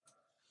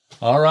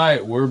All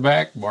right, we're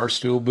back.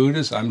 Barstool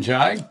Buddhas. I'm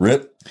Jai.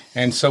 Rip.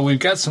 And so we've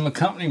got some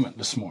accompaniment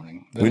this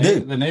morning. We do.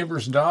 The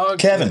neighbor's dog,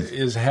 Kevin,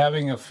 is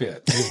having a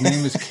fit. His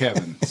name is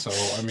Kevin. So,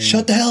 I mean.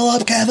 Shut the hell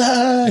up,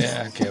 Kevin.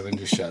 Yeah, Kevin,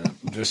 just shut up.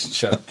 Just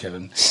shut up,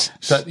 Kevin.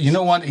 So, you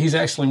know what? He's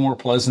actually more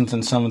pleasant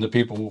than some of the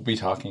people we'll be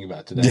talking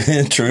about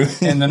today. True.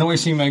 And the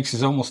noise he makes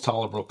is almost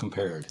tolerable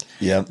compared.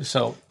 Yep.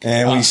 So,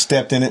 and we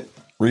stepped in it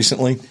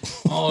recently.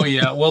 Oh,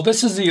 yeah. Well,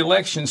 this is the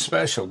election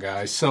special,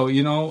 guys. So,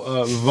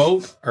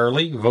 vote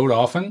early, vote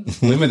often.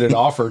 Limited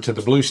offer to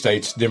the blue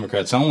states,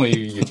 Democrats only.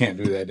 You can't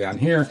do that down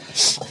here.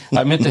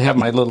 I meant to have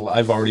my little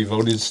I've already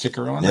voted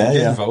sticker on. I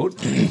did vote.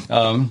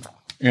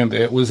 And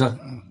it was the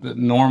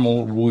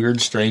normal, weird,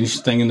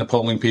 strange thing in the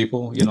polling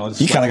people. You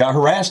kind of got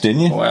harassed,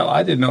 didn't you? Well,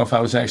 I didn't know if I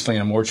was actually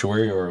in a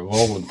mortuary or a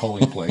Volvo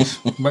polling place.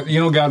 But,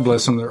 God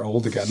bless them. They're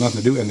old. They got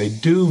nothing to do. And they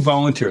do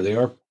volunteer. They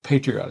are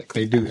patriotic.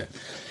 They do that.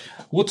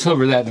 We'll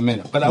cover that in a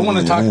minute. But I want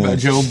to talk about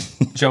Joe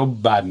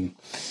Biden.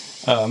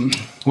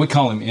 We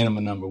call him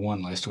enema number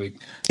one last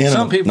week.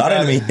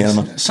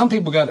 Enema. Some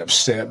people got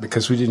upset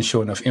because we didn't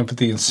show enough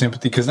empathy and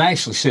sympathy, because I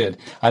actually said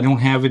I don't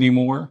have any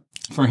more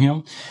for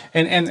him.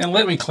 And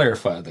let me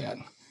clarify that.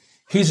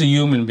 He's a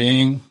human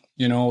being.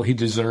 He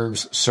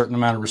deserves a certain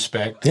amount of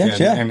respect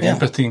and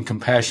empathy and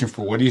compassion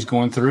for what he's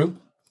going through.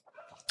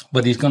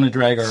 But he's going to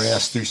drag our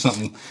ass through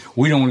something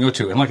we don't want to go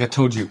to. And like I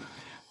told you,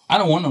 I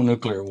don't want no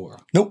nuclear war.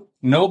 Nope.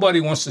 Nobody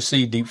wants to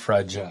see deep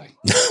fried Jai.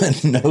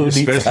 No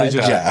deep fried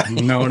Jai.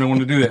 No, I don't want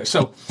to do that.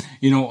 So,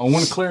 I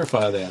want to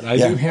clarify that. I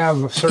do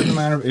have a certain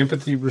amount of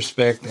empathy,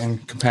 respect,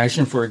 and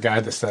compassion for a guy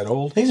that's that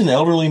old. He's an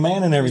elderly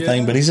man and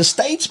everything, but he's a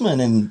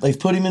statesman, and they've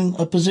put him in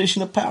a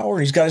position of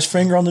power. He's got his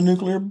finger on the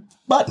nuclear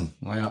button.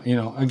 Well,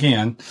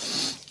 again,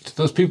 to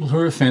those people who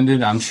are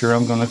offended, I'm sure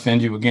I'm going to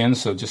offend you again,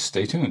 so just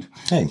stay tuned.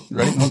 Hey.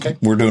 Right? Okay.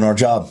 We're doing our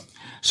job.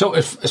 So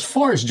as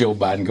far as Joe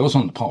Biden goes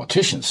on the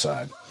politician's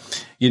side,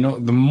 the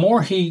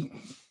more he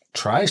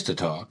tries to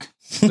talk,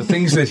 the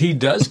things that he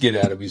does get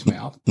out of his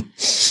mouth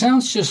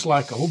sounds just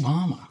like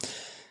Obama.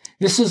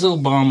 This is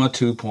Obama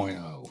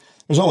 2.0.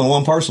 There's only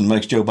one person that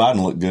makes Joe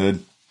Biden look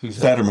good. Who's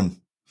that?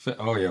 Fetterman.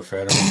 Oh, yeah,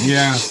 Fetterman.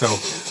 Yeah,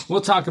 so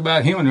we'll talk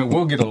about him, and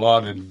we'll get a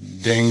lot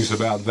of dings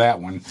about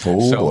that one.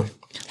 Oh, boy.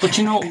 But,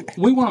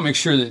 we want to make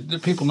sure that the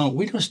people know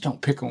we just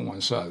don't pick on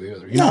one side or the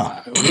other.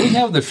 We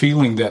have the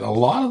feeling that a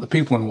lot of the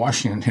people in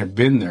Washington have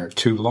been there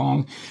too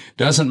long.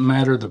 Doesn't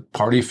matter the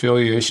party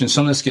affiliation.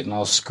 Some of us getting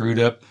all screwed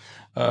up.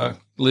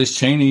 Liz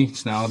Cheney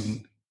is now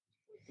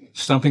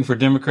stumping for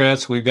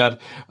Democrats. We've got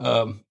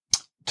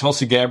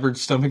Tulsi Gabbard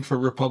stumping for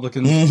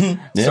Republicans.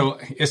 Mm-hmm. Yeah. So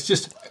it's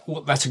just,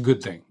 that's a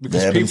good thing,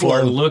 because people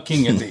are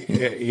looking at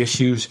the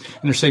issues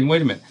and they're saying,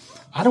 wait a minute.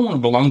 I don't want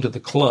to belong to the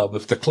club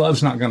if the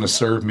club's not going to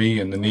serve me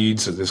and the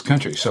needs of this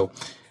country. So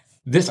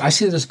I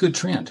see this as a good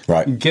trend.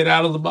 Right. Get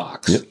out of the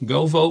box. Yep.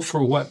 Go vote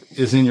for what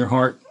is in your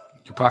heart,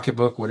 your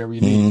pocketbook, whatever you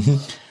need.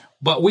 Mm-hmm.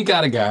 But we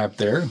got a guy up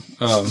there,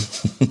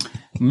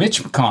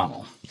 Mitch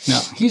McConnell.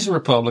 Now, he's a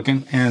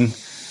Republican, and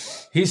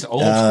he's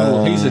old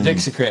school. He's a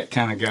Dixiecrat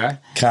kind of guy.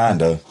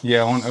 Kind of.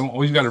 Yeah,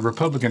 we've got a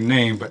Republican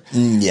name, but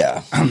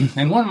yeah.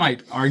 And one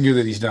might argue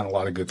that he's done a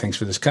lot of good things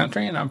for this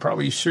country, and I'm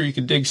probably sure you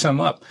could dig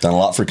some up. Done a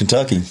lot for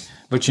Kentucky.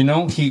 But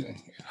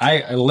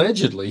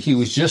allegedly he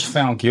was just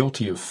found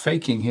guilty of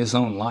faking his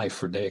own life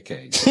for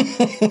decades.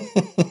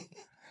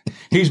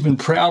 He's been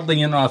proudly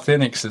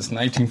inauthentic since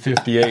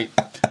 1958.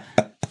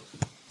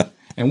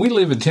 And we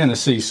live in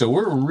Tennessee, so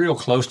we're real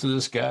close to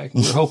this guy.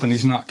 We're hoping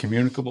he's not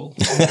communicable.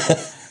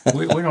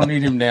 We don't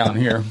need him down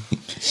here.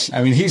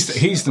 I mean,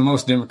 he's the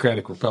most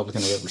Democratic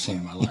Republican I've ever seen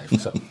in my life.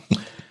 So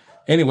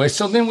anyway,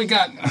 so then we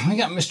got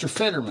Mr.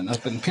 Fetterman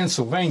up in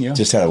Pennsylvania.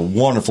 Just had a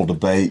wonderful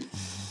debate.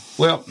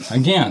 Well,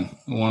 again,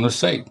 I want to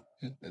say,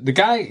 the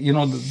guy,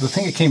 the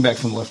thing that came back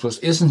from the left was,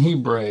 isn't he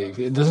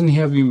brave? Doesn't he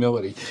have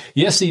humility?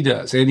 Yes, he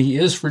does. And he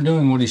is for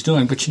doing what he's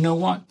doing. But you know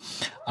what?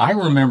 I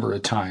remember a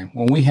time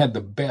when we had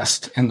the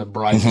best and the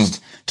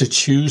brightest to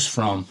choose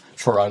from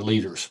for our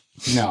leaders.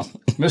 Now,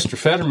 Mr.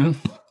 Fetterman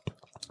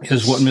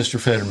is what Mr.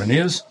 Fetterman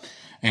is,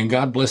 and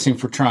God bless him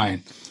for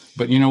trying.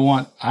 But you know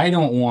what? I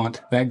don't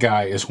want that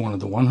guy as one of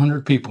the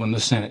 100 people in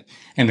the Senate.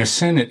 And the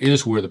Senate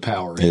is where the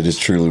power is. It is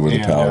truly where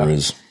the power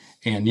is.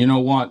 And you know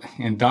what?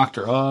 And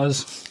Dr.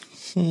 Oz,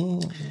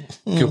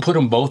 you'll put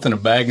them both in a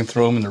bag and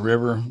throw them in the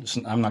river.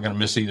 I'm not going to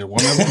miss either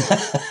one of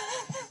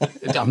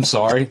them. I'm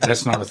sorry.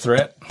 That's not a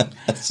threat.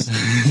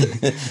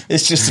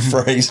 It's just a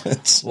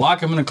phrase.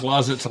 Lock them in a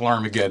closet till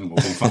Armageddon will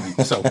be fine.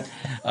 So,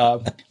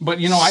 but,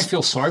 I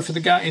feel sorry for the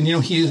guy. And,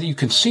 you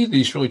can see that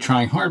he's really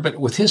trying hard. But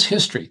with his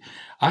history,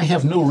 I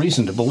have no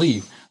reason to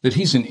believe that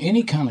he's in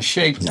any kind of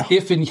shape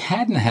if he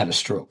hadn't had a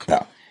stroke.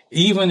 No.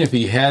 Even if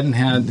he hadn't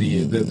had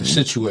the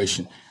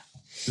situation.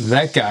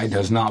 That guy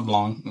does not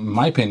belong, in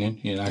my opinion,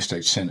 in the United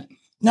States Senate.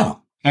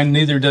 No. And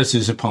neither does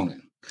his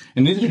opponent.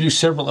 And neither do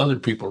several other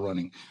people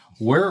running.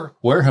 Where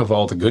have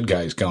all the good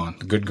guys gone,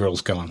 the good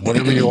girls gone?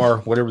 Whatever you are,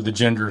 whatever the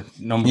gender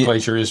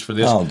nomenclature is for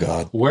this. Oh,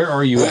 God. Where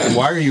are you at?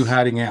 Why are you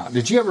hiding out?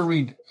 Did you ever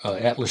read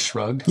Atlas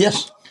Shrugged?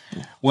 Yes.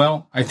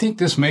 Well, I think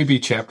this may be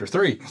chapter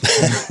 3.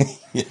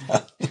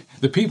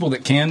 The people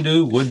that can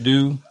do, would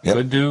do,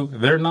 could do,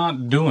 they're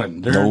not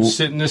doing. They're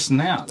sitting this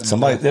and out. There's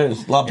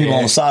a lot of people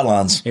on the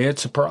sidelines.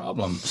 It's a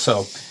problem.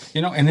 So,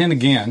 and then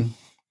again,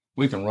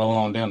 we can roll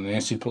on down to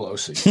Nancy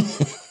Pelosi.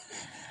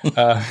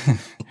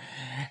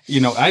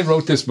 I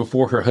wrote this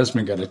before her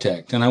husband got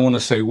attacked, and I want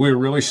to say we're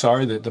really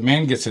sorry that the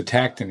man gets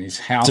attacked in his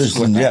house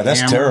with that's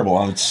hammer,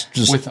 terrible. It's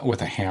just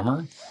with a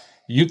hammer.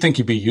 You'd think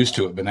you'd be used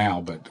to it by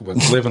now, but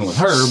with living with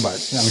her, but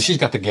she's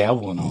got the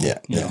gavel and all. Yeah.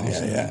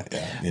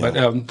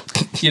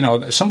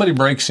 But somebody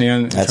breaks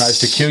in and tries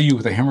to kill you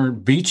with a hammer,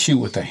 beats you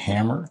with a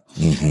hammer.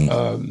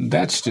 Mm-hmm.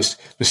 That's just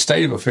the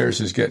state of affairs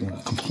is getting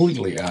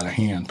completely out of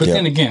hand. But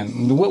then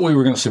again, what we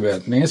were going to say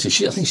about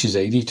Nancy, I think she's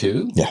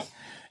 82.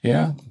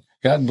 Yeah.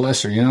 God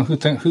bless her.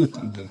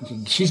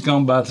 She's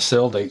gone by the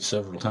cell date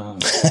several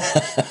times.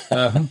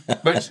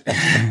 But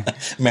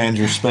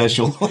manager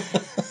special.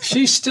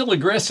 She's still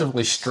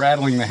aggressively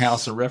straddling the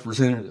House of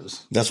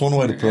Representatives. That's one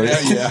way to put it.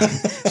 Yeah.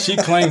 She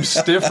claims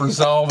stiff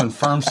resolve and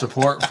firm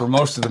support for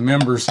most of the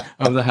members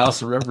of the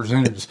House of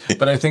Representatives.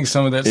 But I think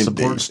some of that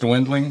support's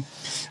dwindling.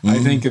 Mm-hmm. I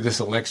think if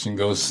this election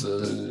goes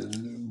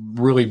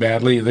really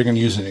badly, they're going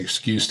to use an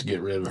excuse to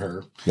get rid of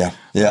her. Yeah.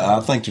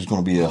 I think there's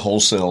going to be a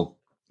wholesale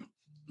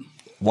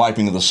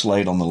wiping of the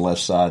slate on the left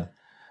side.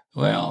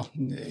 Well,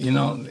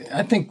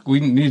 I think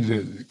we need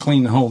to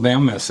clean the whole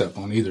damn mess up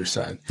on either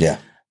side. Yeah.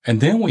 And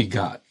then we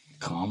got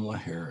Kamala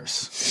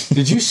Harris.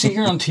 Did you see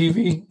her on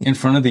TV in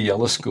front of the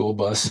yellow school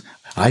bus?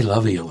 I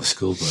love a yellow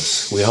school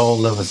bus. We all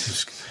love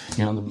it.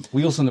 The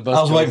wheels on the bus.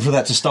 I was waiting for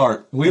that to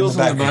start. Wheels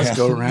on the bus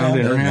go around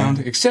and around.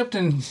 Except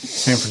in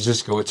San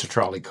Francisco, it's a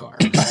trolley car.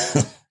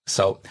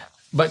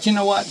 But you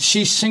know what?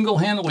 She's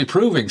single-handedly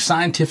proving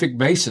scientific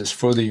basis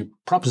for the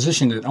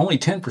proposition that only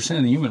 10%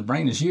 of the human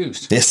brain is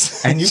used.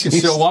 Yes. And you can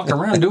still walk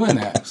around doing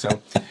that.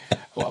 So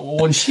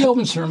when she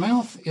opens her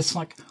mouth, it's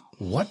like,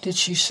 what did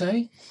she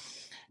say?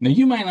 Now,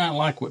 you may not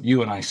like what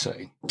you and I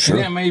say. Sure.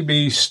 That may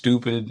be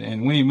stupid,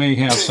 and we may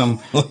have some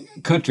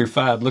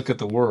countrified look at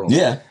the world.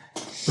 Yeah.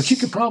 But you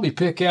could probably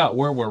pick out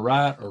where we're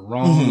right or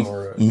wrong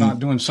or not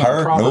doing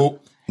something proper.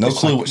 No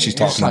clue what she's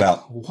talking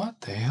about. What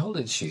the hell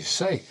did she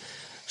say?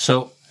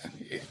 So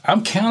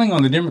I'm counting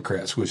on the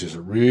Democrats, which is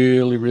a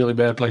really, really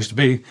bad place to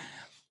be,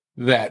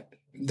 that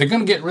they're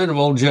going to get rid of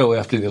old Joe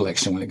after the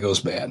election when it goes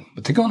bad.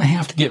 But they're going to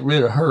have to get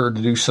rid of her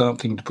to do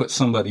something to put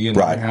somebody in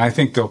there. And I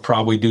think they'll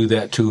probably do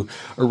that to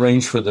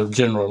arrange for the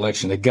general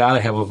election. They got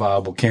to have a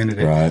viable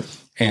candidate. Right.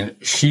 And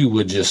she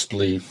would just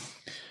leave.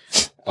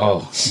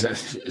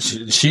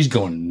 She's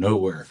going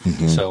nowhere.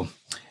 Mm-hmm. So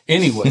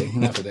anyway,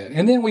 enough of that.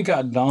 And then we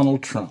got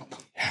Donald Trump.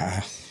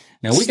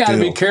 Now, we got to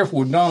be careful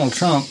with Donald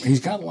Trump. He's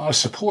got a lot of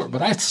support,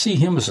 but I see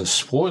him as a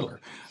spoiler.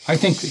 I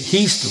think that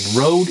he's the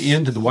road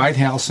into the White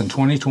House in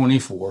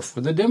 2024 for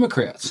the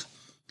Democrats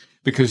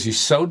because he's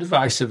so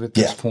divisive at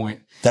this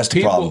point. That's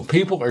the problem.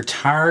 People are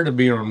tired of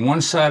being on one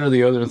side or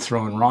the other and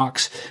throwing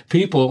rocks.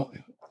 People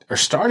are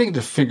starting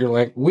to figure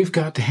like we've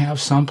got to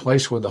have some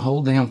place where the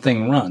whole damn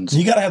thing runs.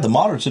 You got to have the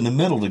moderates in the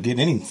middle to get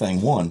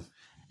anything won.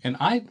 And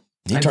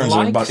he turns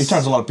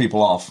a lot of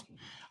people off.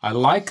 I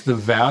like the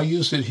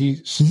values that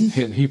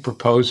he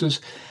proposes.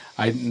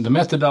 The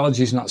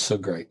methodology is not so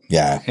great.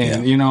 Yeah.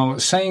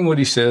 And, saying what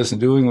he says and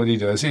doing what he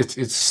does,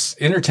 it's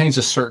entertains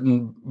a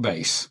certain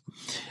base.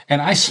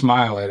 And I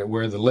smile at it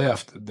where the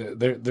left,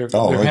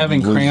 they're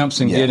having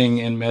cramps and getting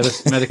in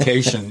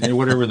medication and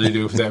whatever they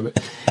do for that.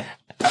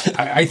 But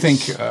I think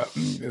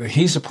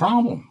he's a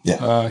problem.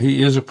 Yeah.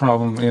 He is a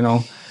problem,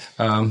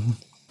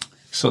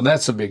 so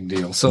that's a big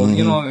deal. So,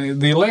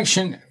 the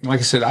election, like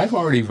I said, I've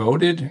already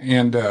voted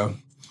and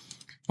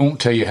I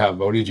won't tell you how I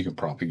voted. You can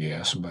probably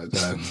guess. But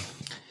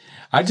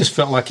I just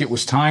felt like it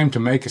was time to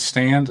make a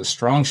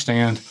strong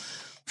stand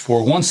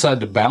for one side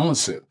to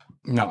balance it.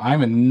 Now,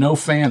 I'm no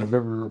fan of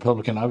every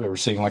Republican I've ever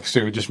seen. Like I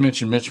said, we just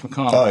mentioned Mitch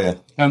McConnell. Oh, yeah.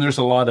 And there's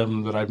a lot of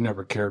them that I've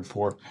never cared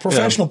for.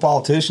 Professional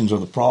politicians are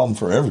the problem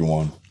for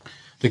everyone.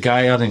 The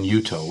guy out in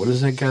Utah, what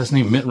is that guy's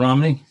name? Mitt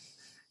Romney?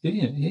 He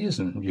is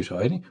in Utah,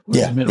 isn't he?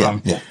 Yeah. Mitt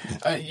Romney.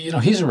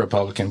 Yeah. He's a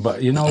Republican,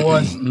 but you know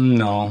what?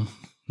 No.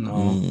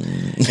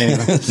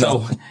 Anyway,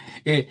 so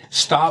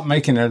stop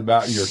making it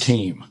about your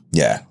team.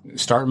 Yeah.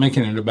 Start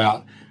making it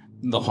about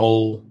the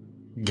whole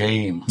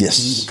game.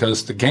 Yes.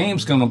 Because the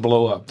game's going to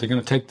blow up. They're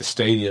going to take the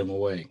stadium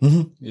away.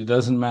 Mm-hmm. It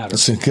doesn't matter.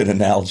 That's a good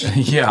analogy.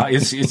 Yeah,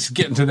 it's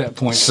getting to that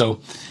point.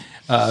 So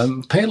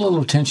pay a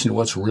little attention to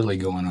what's really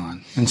going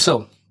on. And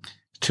so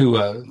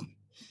to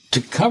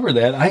cover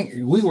that,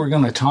 we were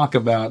going to talk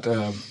about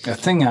a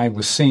thing I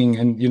was seeing,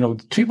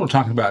 and people are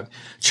talking about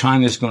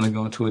China's going to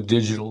go into a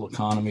digital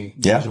economy,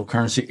 digital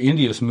currency.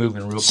 India's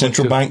moving real quick.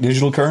 Central bank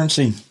digital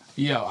currency.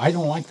 Yeah, I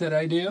don't like that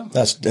idea.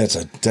 It's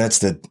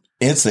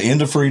the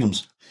end of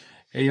freedoms.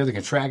 Yeah, they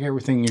can track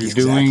everything you're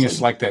doing.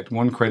 It's like that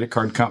one credit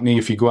card company.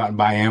 If you go out and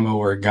buy ammo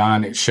or a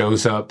gun, it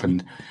shows up,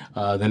 and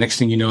the next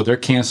thing you know, they're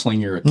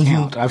canceling your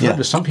account. I've heard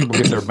that some people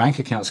get their bank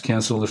accounts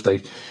canceled if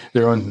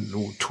they're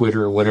on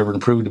Twitter or whatever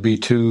and prove to be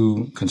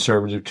too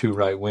conservative, too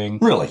right wing.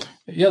 Really?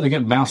 Yeah, they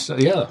get bounced.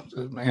 Yeah,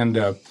 and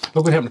look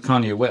what happened to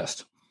Kanye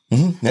West.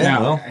 Mm-hmm. Yeah,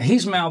 now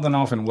he's mouthing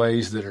off in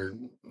ways that are,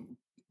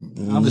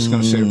 I'm just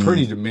going to say,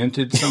 pretty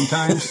demented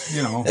sometimes,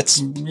 you know.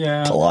 It's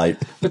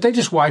polite. But they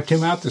just wiped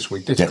him out this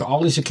week. They took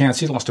all his accounts.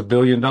 He lost $1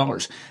 billion.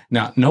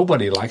 Now,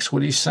 nobody likes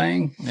what he's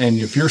saying. And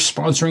if you're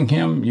sponsoring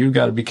him, you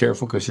got to be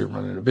careful because you're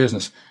running a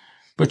business.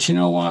 But you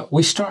know what?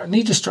 We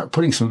need to start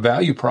putting some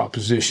value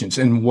propositions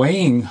and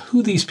weighing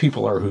who these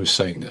people are who's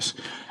saying this.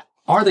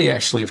 Are they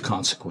actually of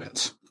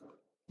consequence?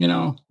 You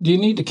know, do you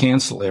need to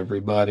cancel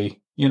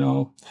everybody? You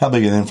know, how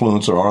big an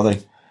influencer are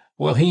they?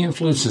 Well, he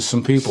influences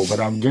some people,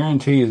 but I'm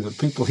guarantee you the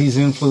people he's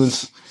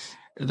influenced,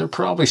 they're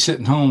probably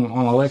sitting home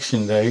on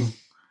election day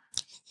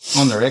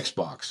on their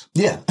Xbox.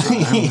 Yeah.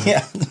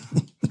 Yeah.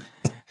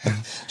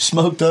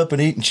 Smoked up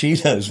and eating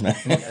Cheetos, man.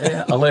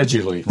 Yeah,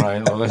 allegedly,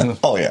 right?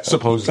 Oh, yeah.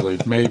 Supposedly,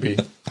 maybe.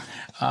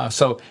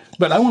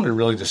 But I wanted to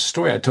really, the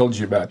story I told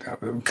you about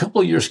a couple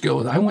of years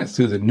ago, I went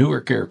through the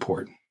Newark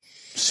airport,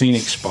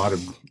 scenic spot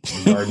of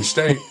Garden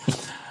State.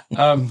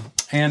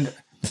 And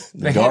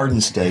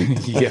Garden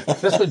State. Yeah,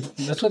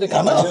 that's what they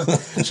call it.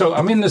 So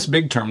I'm in this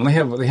big terminal.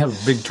 They have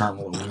a big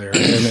terminal over there, and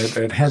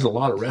it has a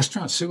lot of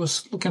restaurants. It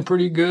was looking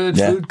pretty good.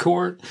 Yeah. Food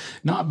court,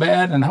 not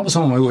bad. And I was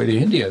on my way to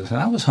India, and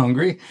I was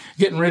hungry,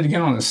 getting ready to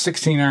get on a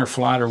 16-hour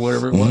flight or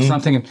whatever it was. And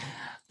I'm thinking,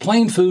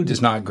 plain food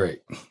is not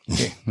great.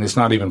 Okay. It's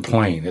not even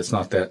plain. It's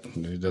not that.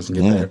 It doesn't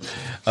get there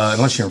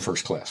unless you're in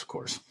first class, of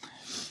course.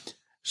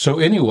 So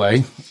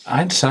anyway,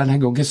 I decided I'd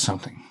go get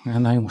something.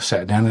 And I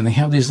sat down, and they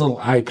have these little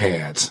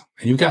iPads.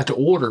 And you got to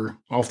order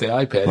off the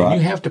iPad,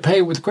 and you have to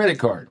pay with a credit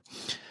card.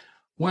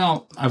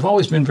 Well, I've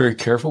always been very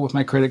careful with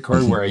my credit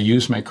card, where I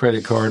use my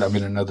credit card. I'm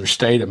in another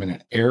state. I'm in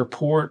an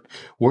airport.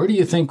 Where do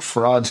you think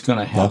fraud's going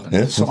to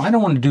happen? So I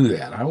don't want to do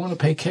that. I want to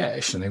pay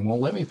cash, and they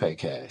won't let me pay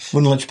cash.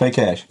 Wouldn't let you pay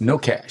cash? No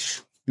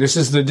cash. This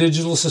is the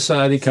digital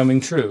society coming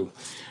true.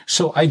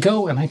 So I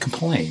go and I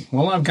complain.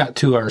 Well, I've got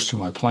 2 hours till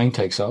my plane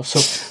takes off,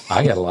 so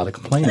I got a lot of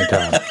complaining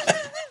time.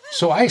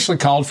 So I actually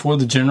called for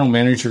the general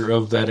manager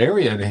of that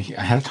area, and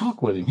I had a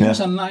talk with him. He was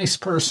a nice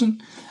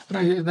person.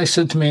 But they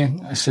said to me,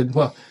 I said,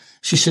 well,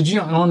 she said, you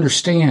don't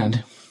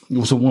understand. It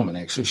was a woman,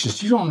 actually. She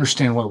said, you don't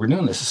understand why we're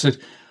doing this. I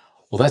said,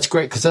 well, that's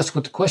great, because that's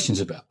what the question's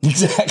about.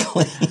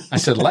 Exactly. I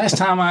said, last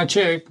time I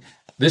checked,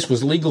 this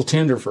was legal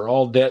tender for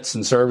all debts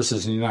and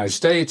services in the United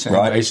States, and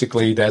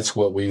basically that's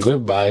what we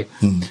live by.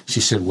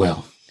 She said,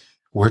 well,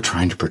 we're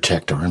trying to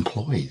protect our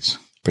employees.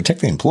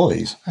 Protect the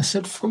employees? I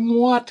said, from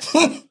what?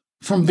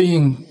 From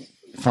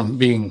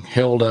being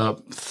held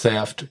up,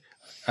 theft.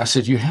 I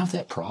said, you have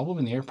that problem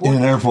in the airport?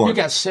 In an airport. You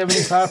got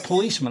 75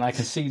 policemen I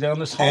can see down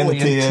this hallway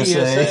in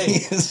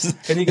TSA.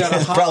 And you got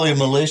probably a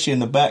militia in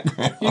the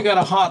background. You got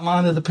a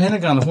hotline to the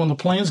Pentagon when the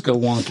planes go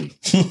wonky.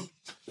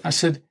 I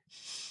said,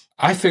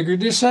 I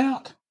figured this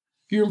out.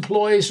 Your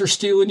employees are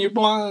stealing you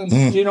blind.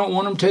 You don't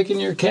want them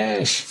taking your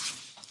cash.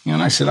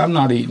 And I said, I'm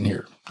not eating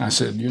here. I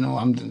said, you know,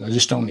 I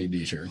just don't need to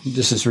eat here.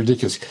 This is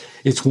ridiculous.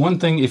 It's one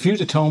thing, if you'd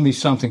have told me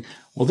something,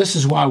 well, this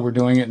is why we're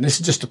doing it, and this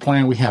is just a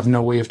plan, we have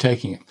no way of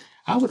taking it,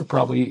 I would have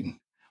probably eaten.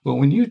 But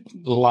when you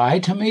lie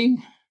to me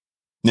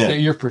that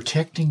you're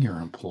protecting your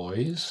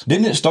employees.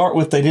 Didn't it start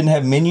with they didn't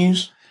have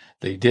menus?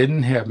 They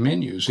didn't have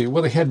menus.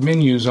 Well, they had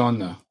menus on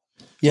the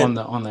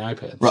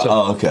iPad. Right. So,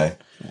 okay.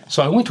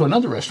 So I went to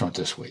another restaurant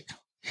this week,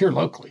 here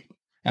locally.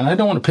 And I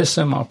don't want to piss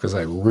them off because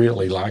I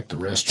really liked the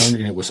restaurant,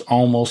 and it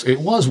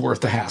was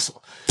worth the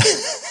hassle.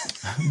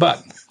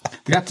 But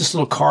we got this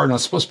little card, and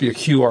it's supposed to be a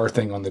QR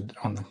thing on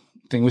the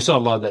thing. We saw a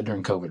lot of that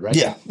during COVID,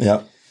 right?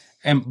 Yeah.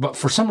 But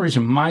for some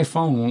reason, my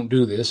phone won't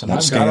do this, and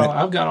I've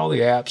got all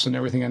the apps and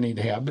everything I need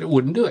to have, but it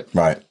wouldn't do it.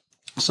 Right.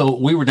 So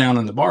we were down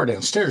in the bar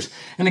downstairs,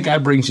 and the guy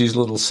brings these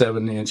little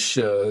 7-inch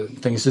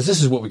things. Says,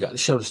 "This is what we got." He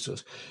showed us to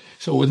us.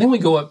 So then we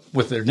go up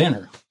with their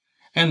dinner,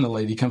 and the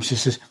lady comes. She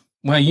says,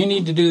 well, you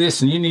need to do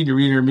this and you need to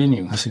read our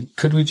menu. I said,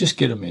 could we just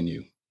get a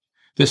menu?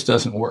 This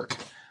doesn't work.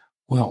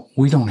 Well,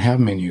 we don't have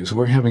menus.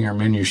 We're having our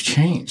menus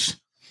changed.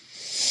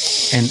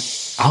 And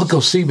I'll go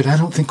see, but I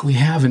don't think we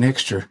have an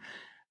extra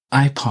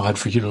iPod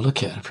for you to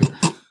look at up here.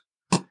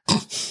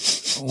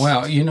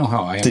 Well, you know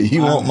how I am. Do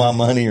you want my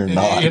money or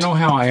not? You know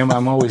how I am.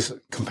 I'm always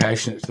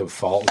compassionate to a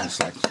fault.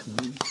 It's like,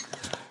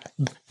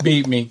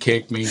 beat me,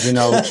 kick me,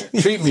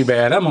 treat me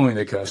bad. I'm only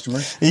the customer.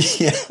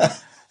 Yeah.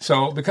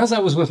 So because I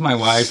was with my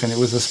wife and it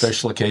was a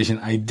special occasion,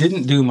 I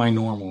didn't do my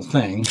normal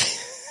thing.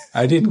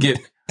 I didn't get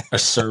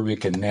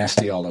acerbic and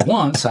nasty all at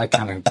once. I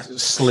kind of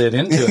slid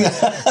into it.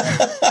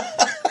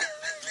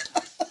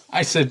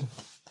 I said,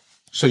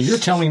 so you're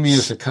telling me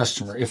as a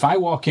customer, if I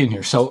walk in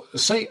here, so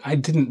say I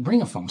didn't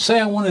bring a phone. Say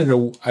I wanted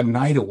a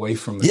night away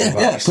from the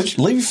device.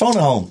 Leave your phone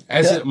at home.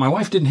 My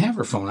wife didn't have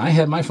her phone. I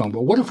had my phone.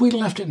 But what if we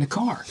left it in the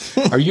car?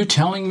 Are you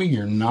telling me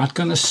you're not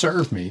going to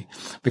serve me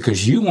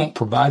because you won't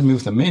provide me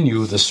with a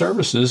menu of the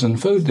services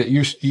and food that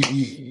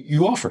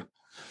you offer?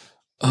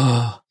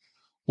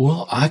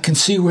 well, I can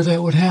see where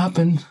that would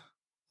happen.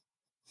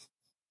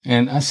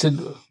 And I said,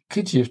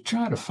 could you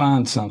try to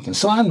find something?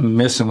 So I'm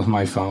messing with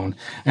my phone,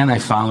 and I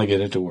finally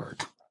get it to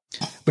work.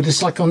 But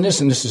it's like on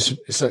this, and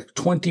it's a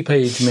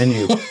 20-page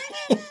menu.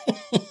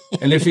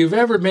 And if you've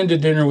ever been to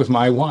dinner with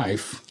my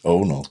wife,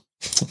 oh no,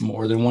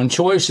 more than one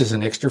choice is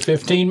an extra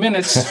 15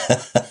 minutes.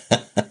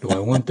 Do I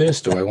want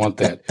this? Do I want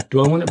that?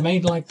 Do I want it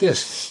made like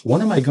this?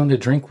 What am I going to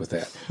drink with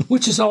that?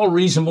 Which is all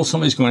reasonable.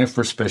 Somebody's going in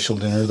for a special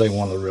dinner. They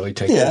want to really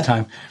take their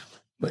time.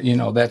 But,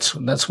 that's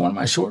one of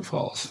my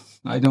shortfalls.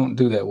 I don't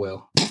do that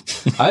well.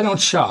 I don't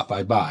shop.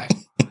 I buy.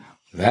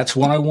 That's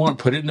what I want.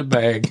 Put it in the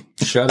bag.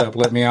 Shut up.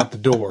 Let me out the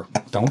door.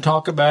 Don't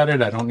talk about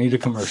it. I don't need a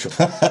commercial.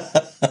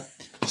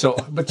 So,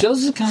 but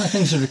those are the kind of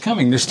things that are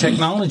coming. This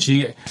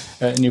technology,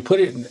 and you put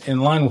it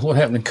in line with what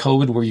happened in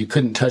COVID, where you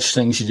couldn't touch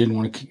things, you didn't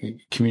want to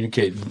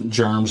communicate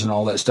germs and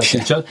all that stuff to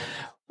each other.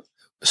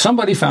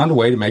 Somebody found a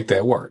way to make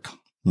that work.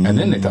 And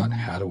then they thought,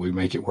 how do we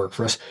make it work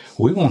for us?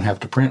 We won't have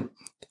to print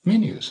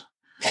menus.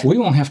 We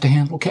won't have to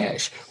handle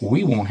cash.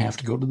 We won't have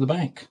to go to the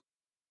bank.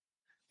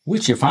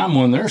 Which, if I'm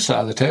on their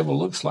side of the table,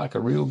 looks like a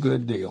real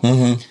good deal.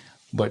 Mm-hmm.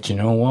 But you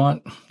know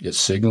what? It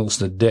signals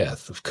the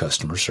death of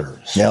customer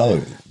service.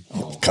 Yeah,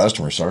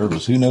 customer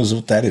service. Who knows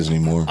what that is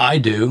anymore? I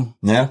do.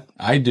 Yeah,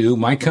 I do.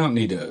 My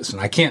company does,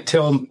 and I can't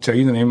tell you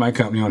the name of my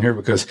company on here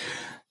because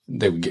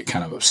they would get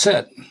kind of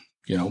upset.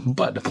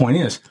 But the point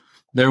is,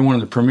 they're one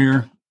of the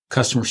premier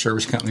customer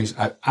service companies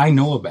I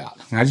know about,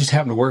 and I just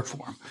happen to work for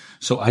them.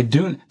 So I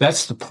do.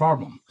 That's the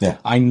problem. Yeah,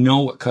 I know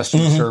what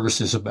customer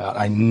service is about.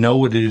 I know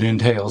what it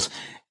entails,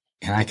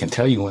 and I can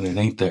tell you when it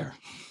ain't there.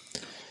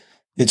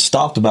 It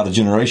stopped about a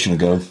generation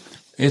ago.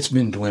 It's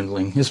been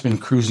dwindling. It's been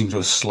cruising to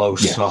a slow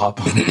stop.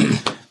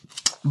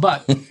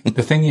 But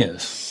the thing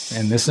is,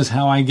 and this is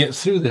how I get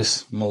through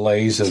this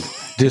malaise of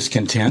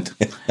discontent,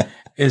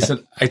 is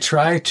that I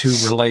try to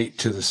relate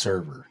to the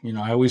server.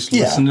 I always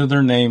listen to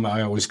their name.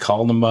 I always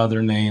call them by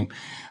their name,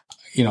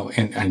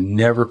 and I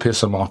never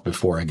piss them off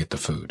before I get the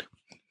food.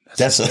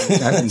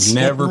 I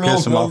never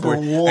piss them off.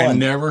 I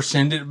never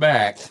send it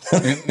back.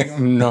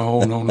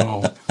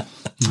 No.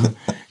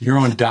 You're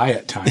on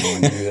diet time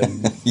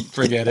when you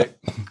forget it.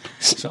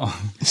 So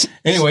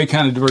anyway,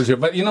 kind of diverged.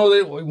 But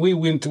we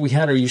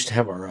used to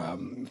have our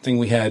thing.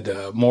 We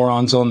had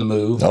Morons on the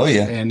Move. Oh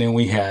yeah. And then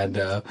we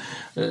had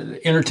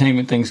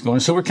entertainment things going.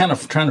 So we're kind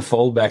of trying to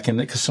fold back in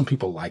it because some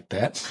people like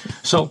that.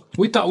 So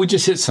we thought we'd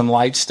just hit some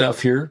light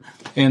stuff here.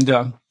 And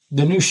the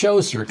new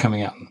shows that are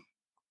coming out.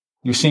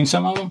 You've seen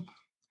some of them?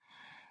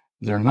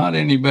 They're not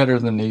any better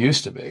than they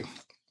used to be.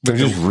 They're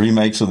just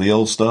remakes of the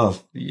old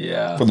stuff.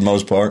 Yeah. For the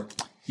most part.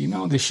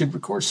 They should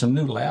record some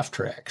new laugh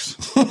tracks.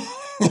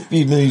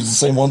 You've been using the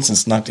same one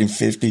since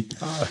 1950.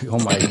 Oh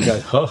my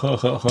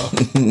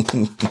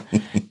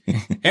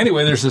God.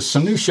 Anyway, there's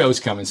some new shows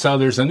coming. So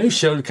there's a new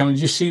show coming.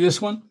 Did you see this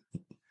one?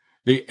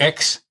 The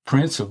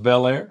Ex-Prince of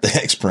Bel-Air. The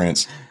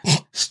Ex-Prince.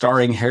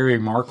 Starring Harry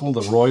Markle,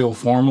 the royal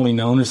formerly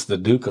known as the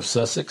Duke of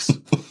Sussex.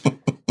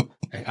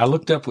 I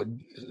looked up what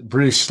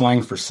British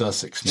slang for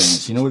Sussex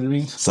means. You know what it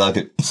means? Suck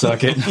it. Suck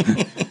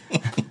it.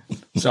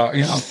 So,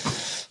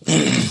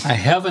 I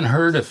haven't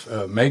heard if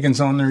Meghan's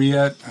on there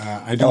yet.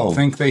 I don't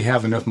think they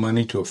have enough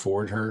money to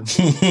afford her.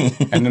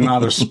 And they're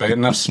not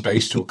enough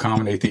space to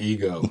accommodate the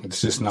ego.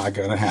 It's just not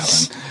going to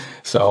happen.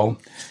 So,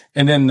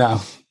 and then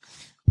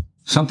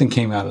something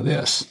came out of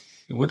this.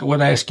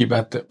 What I asked you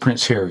about the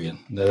Prince Harry and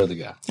that other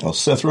guy? Oh,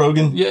 Seth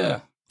Rogen?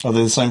 Yeah. Are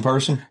they the same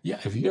person? Yeah.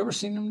 Have you ever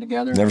seen them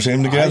together? Never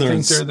seen them together. I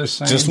think they're the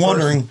same Just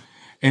wondering.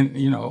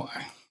 Person.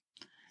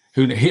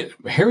 And,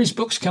 Harry's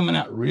book's coming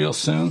out real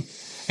soon.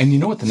 And you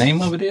know what the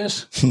name of it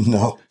is?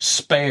 No.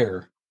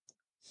 Spare.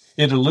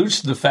 It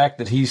alludes to the fact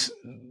that he's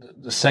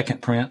the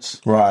second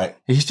prince. Right.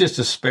 He's just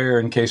a spare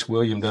in case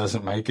William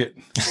doesn't make it.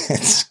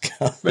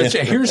 But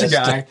here's a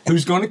guy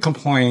who's going to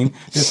complain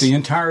that the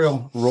entire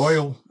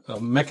royal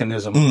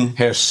mechanism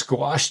has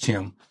squashed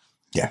him.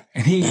 Yeah.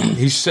 And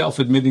he's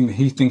self-admitting that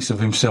he thinks of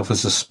himself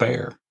as a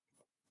spare.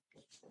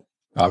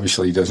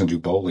 Obviously, he doesn't do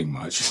bowling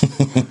much.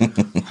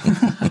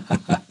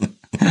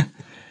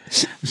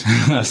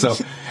 So,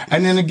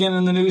 and then again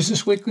in the news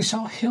this week, we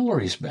saw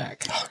Hillary's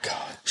back. Oh,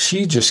 God.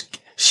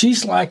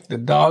 She's like the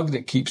dog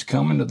that keeps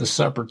coming to the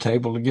supper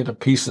table to get a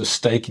piece of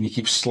steak, and you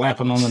keep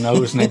slapping on the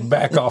nose, and they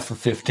back off for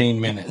 15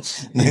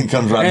 minutes. And it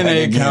comes right back. And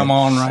they again. come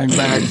on right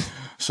back.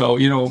 So,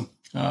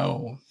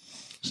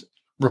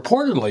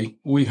 reportedly,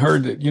 we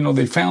heard that,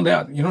 they found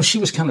out, she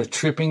was kind of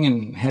tripping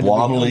and had to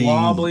be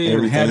wobbly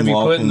and had to be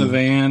put in the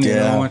van.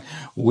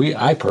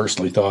 I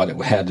personally thought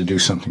it had to do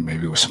something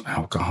maybe with some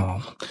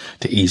alcohol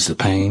to ease the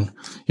pain,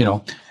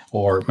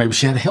 or maybe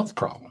she had a health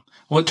problem.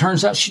 Well, it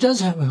turns out she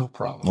does have a health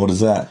problem. What is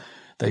that?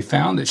 They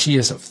found that she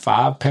has a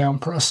 5-pound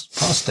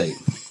prostate.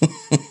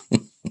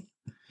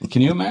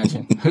 Can you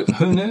imagine?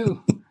 Who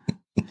knew?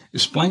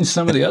 Explains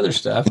some of the other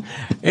stuff.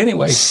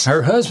 Anyway,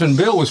 her husband,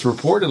 Bill, was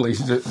reportedly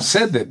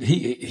said that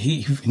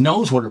he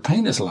knows what her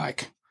pain is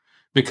like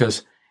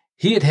because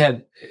he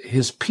had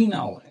his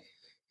penile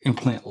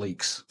implant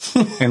leaks.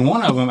 And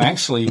one of them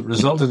actually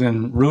resulted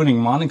in ruining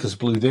Monica's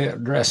blue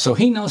dress. So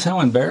he knows how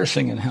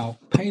embarrassing and how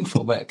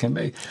painful that can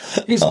be.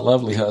 He's a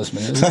lovely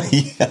husband, isn't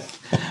he? Yeah.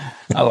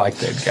 I like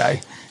that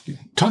guy.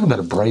 Talk about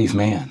a brave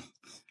man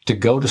to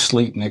go to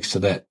sleep next to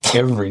that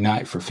every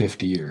night for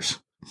 50 years,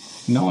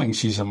 knowing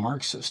she's a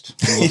Marxist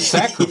and will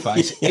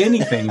sacrifice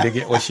anything to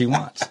get what she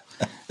wants.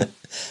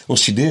 Well,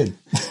 she did.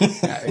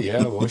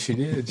 Yeah, well, she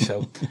did.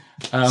 So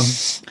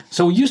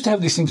we used to have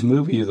these things,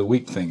 movie of the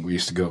week thing we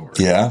used to go over.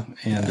 Yeah.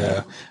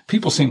 And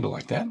people seem to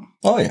like that.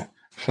 Oh, yeah.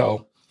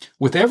 So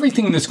with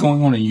everything that's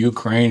going on in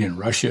Ukraine and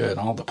Russia and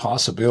all the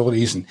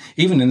possibilities, and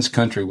even in this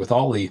country with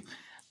all the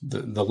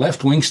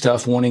left-wing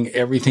stuff wanting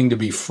everything to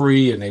be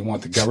free, and they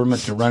want the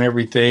government to run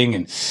everything,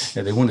 and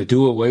they want to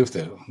do away with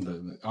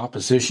the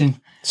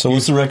opposition. So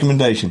what's the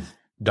recommendation?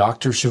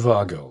 Dr.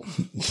 Zhivago.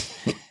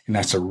 And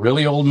that's a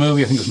really old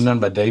movie. I think it was done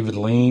by David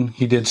Lean.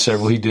 He did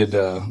several. He did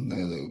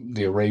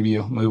the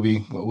Arabia movie.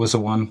 What was the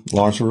one?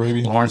 Lawrence of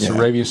Arabia? Lawrence of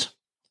Arabia's.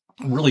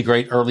 Really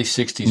great early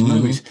 60s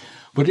movies.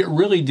 But it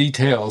really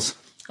details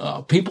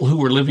people who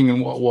were living in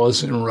what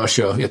was in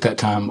Russia at that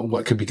time,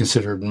 what could be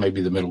considered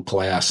maybe the middle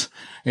class.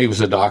 He was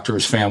a doctor.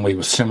 His family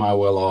was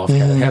semi-well off,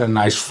 had a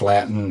nice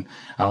flat in,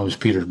 I don't know, it was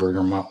Petersburg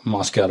or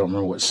Moscow. I don't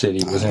remember what city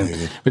it was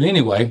in. But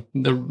anyway,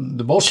 the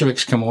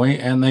Bolsheviks come away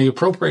and they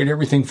appropriate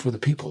everything for the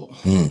people.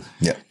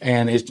 Yeah.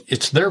 And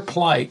it's their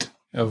plight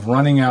of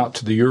running out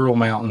to the Ural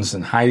Mountains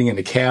and hiding in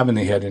the cabin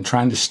they had and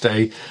trying to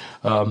stay.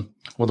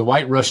 Well, the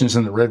White Russians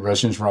and the Red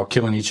Russians were all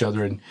killing each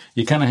other, and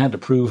you kind of had to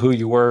prove who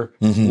you were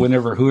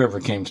whenever whoever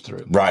came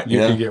through. Right.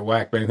 You could get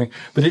whacked by anything.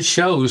 But it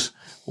shows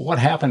what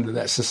happened to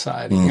that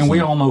society. And we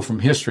all know from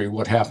history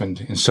what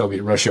happened in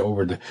Soviet Russia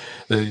over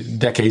the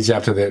decades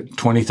after that.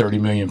 20, 30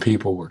 million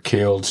people were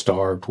killed,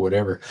 starved,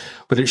 whatever.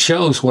 But it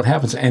shows what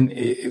happens. And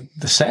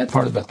the sad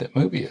part about that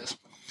movie is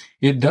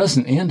it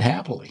doesn't end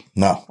happily.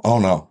 No. Oh,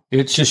 no.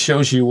 It just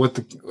shows you what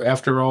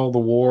after all the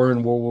war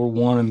and World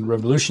War I and the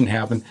revolution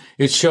happened,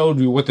 it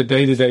showed you what the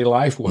day-to-day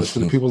life was for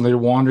the people that are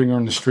wandering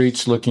on the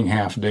streets looking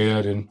half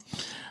dead. And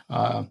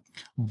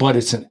but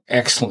it's an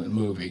excellent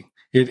movie.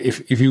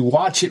 If you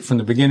watch it from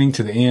the beginning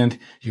to the end,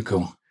 you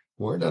go,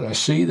 where did I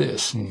see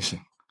this? And you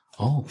say,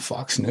 oh,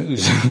 Fox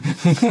News.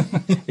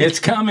 It's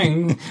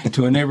coming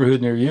to a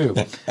neighborhood near you.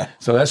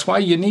 So that's why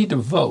you need to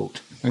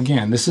vote.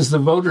 Again, this is the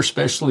voter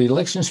special,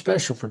 election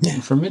special for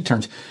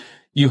midterms.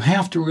 You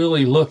have to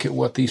really look at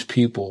what these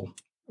people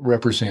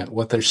represent,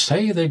 what they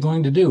say they're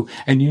going to do,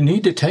 and you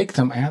need to take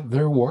them at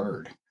their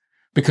word.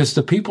 Because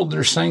the people that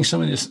are saying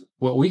some of this,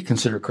 what we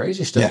consider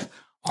crazy stuff,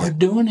 are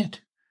doing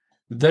it.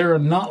 They're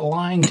not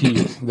lying to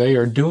you. They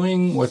are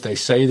doing what they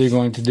say they're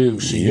going to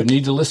do. So you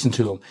need to listen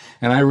to them.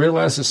 And I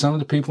realize that some of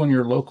the people in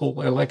your local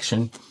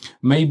election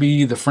may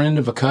be the friend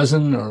of a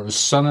cousin or a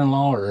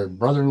son-in-law or a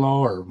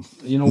brother-in-law or,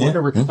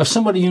 whatever, of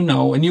somebody you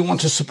know, and you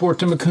want to support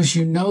them because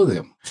you know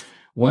them.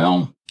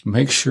 Well,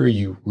 make sure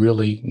you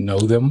really know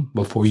them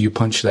before you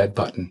punch that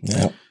button.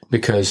 Yeah.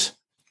 Because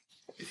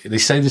they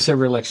say this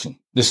every election.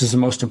 This is the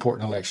most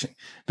important election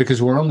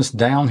because we're on this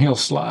downhill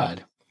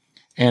slide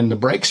and the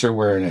brakes are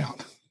wearing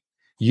out.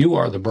 You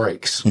are the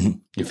brakes.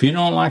 If you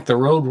don't like the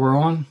road we're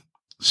on,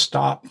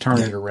 stop, turn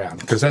it around.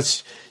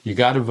 Because you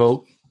got to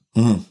vote.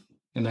 And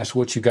that's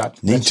what you got.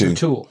 That's your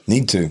tool.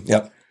 Need to.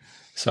 Yep.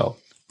 So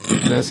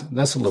that's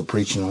a little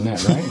preaching on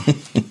that, right?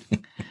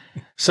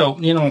 So,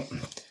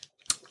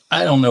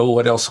 I don't know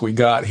what else we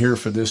got here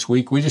for this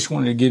week. We just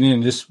wanted to get in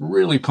and just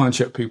really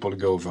punch up people to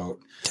go vote.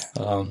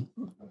 I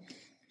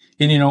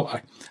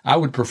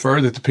would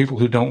prefer that the people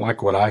who don't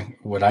like what I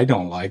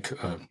don't like,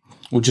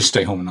 will just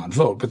stay home and not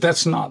vote. But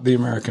that's not the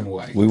American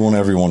way. We want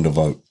everyone to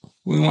vote.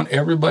 We want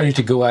everybody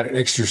to go out and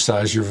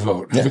exercise your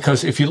vote. Yeah.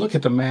 Because if you look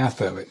at the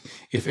math of it,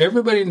 if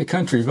everybody in the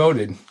country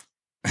voted,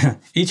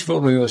 each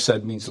vote on the other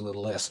side means a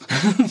little less.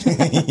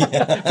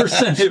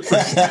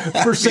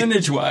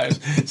 Percentage-wise.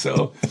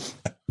 So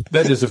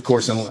that is, of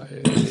course,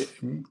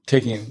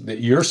 taking that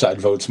your side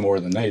votes more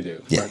than they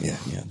do. Yeah, right?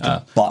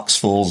 Yeah. Box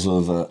fulls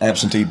of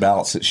absentee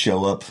ballots that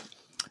show up.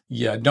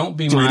 Yeah, don't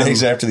be 3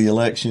 days after the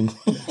election.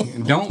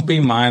 Don't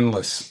be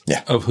mindless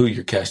of who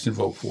you're casting a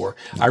vote for.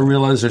 I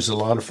realize there's a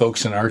lot of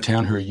folks in our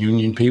town who are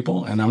union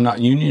people, and I'm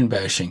not union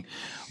bashing.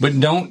 But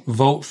don't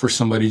vote for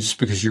somebody just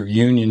because your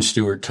union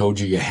steward told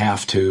you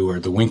have to, or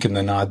the wink and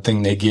the nod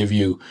thing they give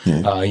you.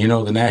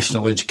 The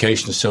National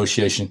Education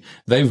Association,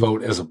 they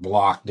vote as a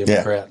block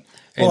Democrat.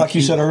 Yeah. Well, like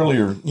you said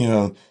earlier,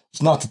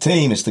 it's not the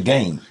team, it's the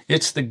game.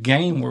 It's the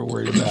game we're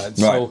worried about. Right.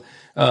 So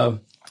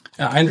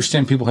I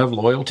understand people have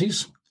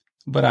loyalties.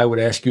 But I would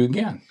ask you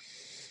again,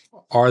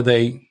 are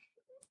they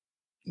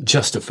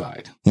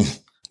justified?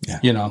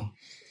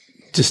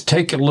 Just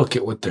take a look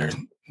at what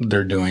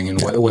they're doing and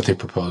what they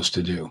propose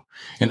to do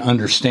and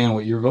understand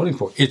what you're voting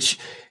for. It's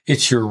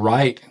your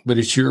right, but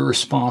it's your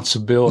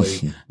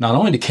responsibility not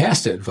only to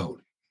cast that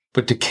vote,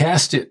 but to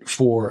cast it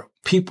for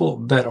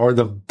people that are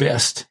the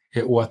best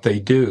at what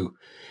they do.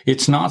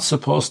 It's not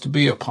supposed to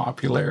be a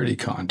popularity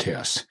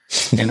contest.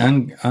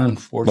 And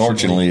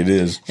unfortunately, it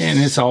is. And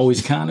it's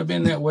always kind of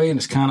been that way, and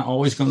it's kind of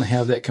always going to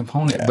have that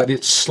component. But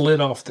it's slid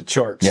off the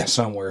charts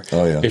somewhere.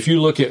 Oh, yeah. If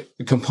you look at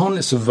the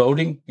components of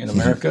voting in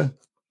America,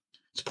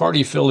 it's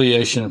party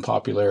affiliation and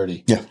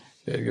popularity. Yeah.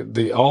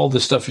 All the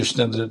stuff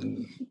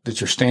that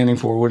you're standing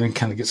for wouldn't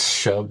kind of get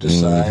shoved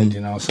aside,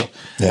 So,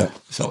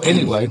 So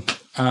anyway,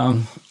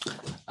 I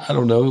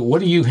don't know.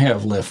 What do you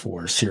have left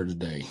for us here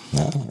today?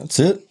 That's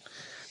it.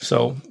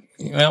 So,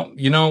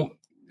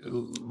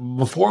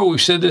 before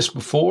we've said this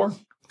before,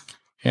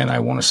 and I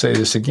want to say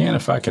this again,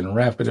 if I can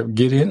wrap it up,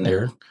 get in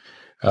there.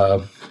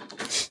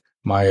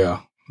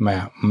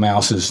 My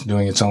mouse is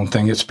doing its own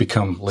thing. It's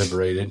become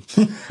liberated.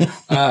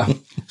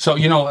 So,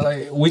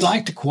 we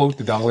like to quote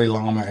the Dalai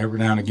Lama every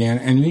now and again,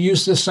 and we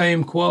use the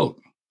same quote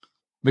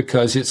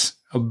because it's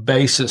a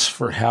basis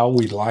for how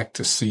we like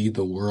to see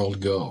the world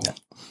go,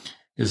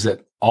 is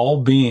that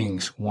all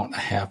beings want a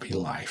happy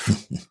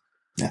life.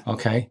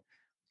 Okay?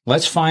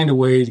 Let's find a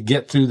way to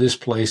get through this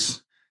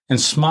place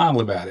and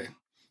smile about it.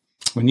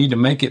 We need to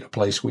make it a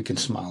place we can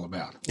smile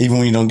about. Even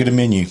when you don't get a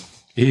menu.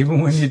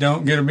 Even when you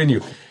don't get a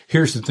menu.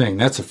 Here's the thing.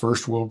 That's a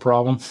first world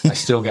problem. I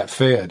still got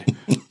fed.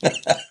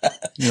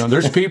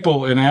 There's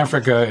people in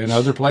Africa and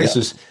other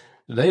places,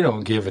 they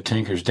don't give a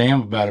tinker's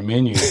damn about a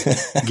menu.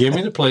 Give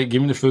me the plate,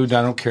 give me the food.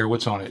 I don't care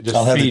what's on it. Just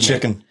I'll have feed the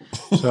chicken.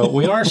 So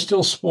we are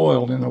still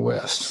spoiled in the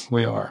West.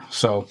 We are.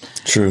 So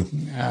true.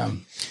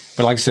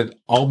 But like I said,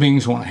 all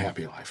beings want a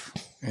happy life.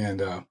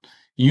 And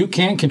you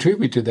can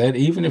contribute to that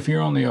even if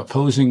you're on the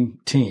opposing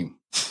team.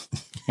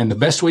 And the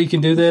best way you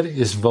can do that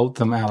is vote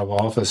them out of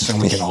office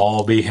and we can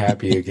all be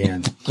happy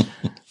again.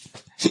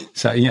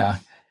 So, yeah.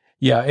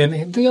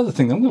 And the other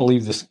thing, I'm going to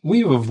leave this.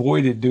 We've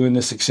avoided doing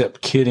this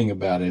except kidding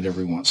about it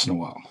every once in a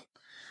while.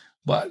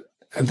 But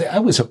I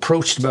was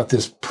approached about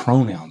this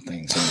pronoun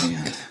thing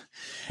again.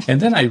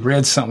 And then I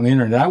read something on the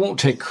internet. I won't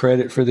take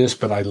credit for this,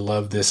 but I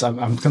love this. I'm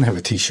going to have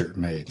a T-shirt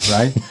made,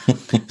 right?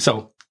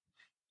 So,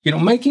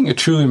 making a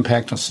true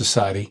impact on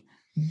society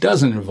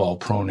doesn't involve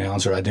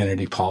pronouns or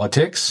identity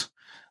politics.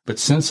 But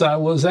since I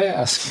was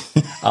asked,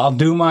 I'll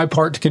do my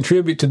part to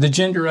contribute to the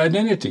gender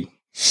identity.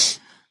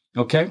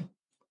 Okay?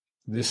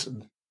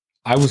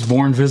 I was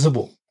born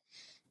visible,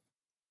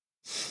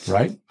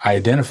 right? I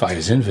identify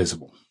as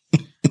invisible.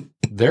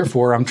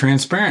 Therefore, I'm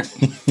transparent.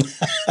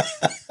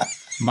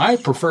 My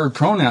preferred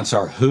pronouns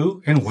are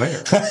who and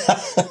where.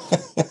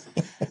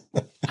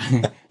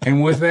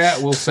 And with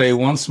that, we'll say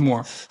once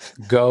more,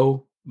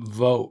 go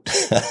vote.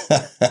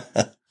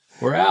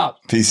 We're out.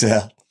 Peace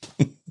out.